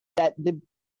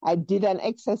I did an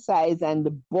exercise, and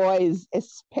the boys,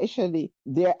 especially,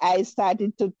 their eyes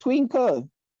started to twinkle.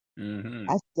 Mm-hmm.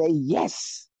 I say,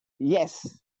 yes,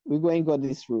 we're going to go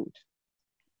this route.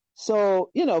 So,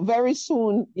 very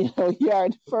soon, you're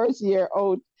the first year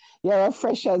out, you're a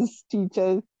freshers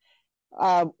teacher.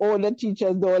 Older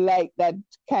teachers don't like that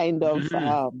kind of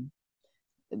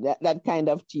that kind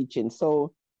of teaching.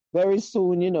 So very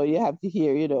soon, you have to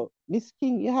hear, Miss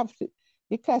King,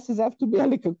 your classes have to be a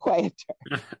little quieter.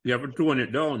 You have to tone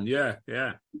it down, yeah.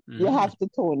 Mm-hmm. You have to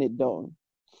tone it down.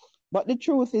 But the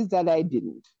truth is that I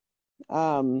didn't.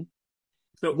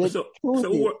 So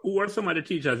who are some of the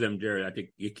teachers, Jerry? I think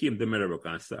you came to Meadowbrook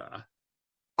and saw.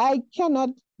 I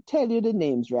cannot tell you the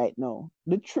names right now.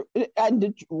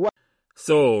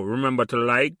 So remember to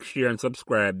like, share, and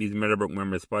subscribe these Meadowbrook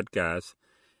Members podcasts,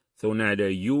 so neither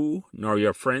you nor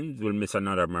your friends will miss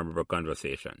another Meadowbrook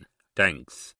conversation. Thanks.